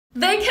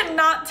They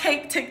cannot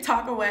take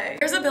TikTok away.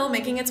 There's a bill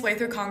making its way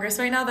through Congress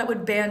right now that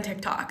would ban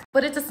TikTok.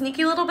 But it's a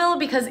sneaky little bill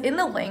because in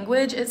the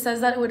language, it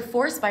says that it would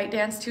force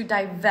ByteDance to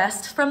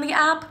divest from the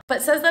app,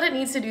 but says that it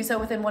needs to do so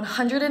within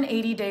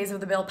 180 days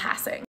of the bill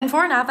passing. And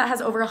for an app that has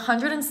over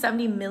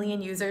 170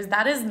 million users,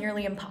 that is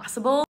nearly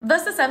impossible,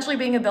 thus essentially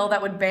being a bill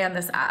that would ban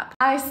this app.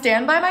 I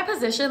stand by my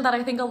position that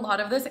I think a lot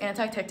of this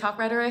anti-TikTok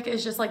rhetoric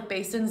is just like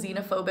based in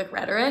xenophobic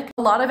rhetoric.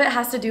 A lot of it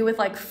has to do with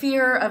like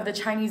fear of the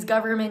Chinese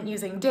government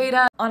using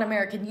data on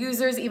American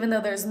users, even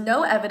though there's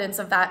no evidence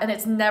of that and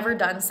it's never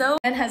done so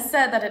and has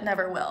said that it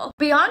never will.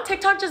 Beyond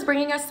TikTok just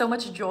bringing us so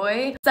much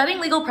joy, setting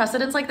legal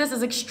precedents like this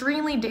is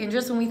extremely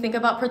dangerous when we think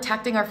about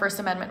protecting our First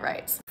Amendment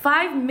rights.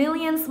 5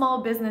 million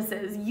small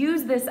businesses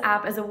use this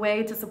app as a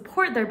way to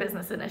support their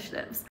business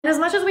initiatives. And as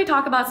much as we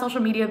talk about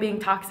social media being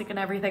toxic and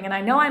everything, and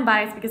I know I'm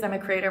biased because I'm a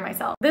creator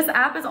myself, this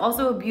app is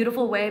also a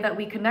beautiful way that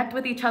we connect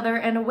with each other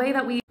and a way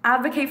that we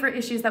advocate for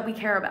issues that we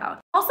care about.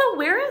 Also,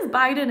 where is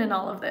Biden in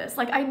all of this?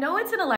 Like, I know it's an election